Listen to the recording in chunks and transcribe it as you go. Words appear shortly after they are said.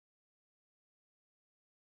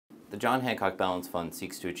The John Hancock Balanced Fund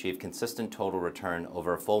seeks to achieve consistent total return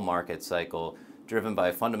over a full market cycle driven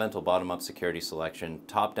by fundamental bottom-up security selection,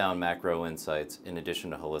 top-down macro insights, in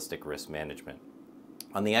addition to holistic risk management.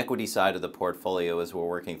 On the equity side of the portfolio, as we're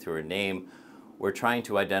working through a name, we're trying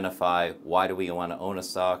to identify why do we want to own a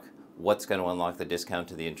stock, what's going to unlock the discount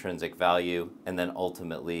to the intrinsic value, and then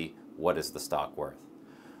ultimately, what is the stock worth.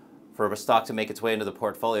 For a stock to make its way into the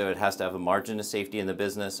portfolio, it has to have a margin of safety in the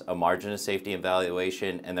business, a margin of safety in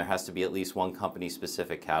valuation, and there has to be at least one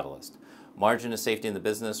company-specific catalyst. Margin of safety in the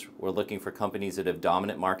business, we're looking for companies that have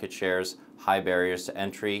dominant market shares, high barriers to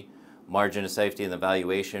entry. Margin of safety in the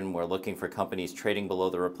valuation, we're looking for companies trading below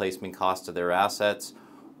the replacement cost of their assets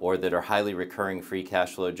or that are highly recurring free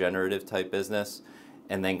cash flow generative type business.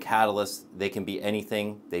 And then catalysts, they can be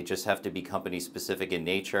anything. They just have to be company specific in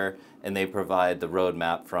nature, and they provide the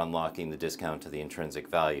roadmap for unlocking the discount to the intrinsic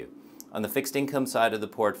value. On the fixed income side of the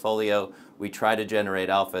portfolio, we try to generate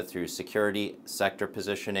alpha through security, sector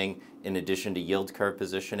positioning, in addition to yield curve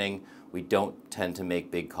positioning. We don't tend to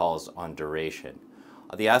make big calls on duration.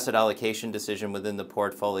 The asset allocation decision within the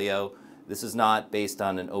portfolio, this is not based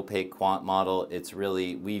on an opaque quant model. It's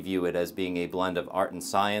really, we view it as being a blend of art and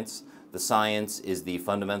science. The science is the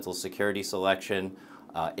fundamental security selection,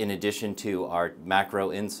 in addition to our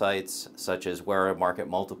macro insights, such as where are market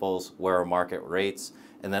multiples, where are market rates,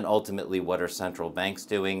 and then ultimately what are central banks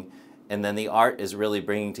doing. And then the art is really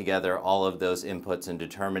bringing together all of those inputs and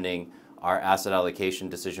determining our asset allocation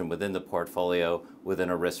decision within the portfolio within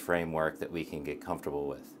a risk framework that we can get comfortable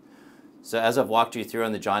with. So as I've walked you through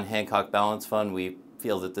on the John Hancock Balanced Fund, we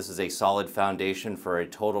feel that this is a solid foundation for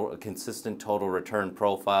a consistent total return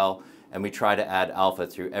profile, and we try to add alpha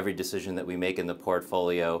through every decision that we make in the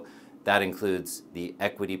portfolio. That includes the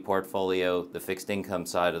equity portfolio, the fixed income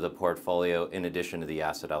side of the portfolio, in addition to the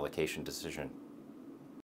asset allocation decision.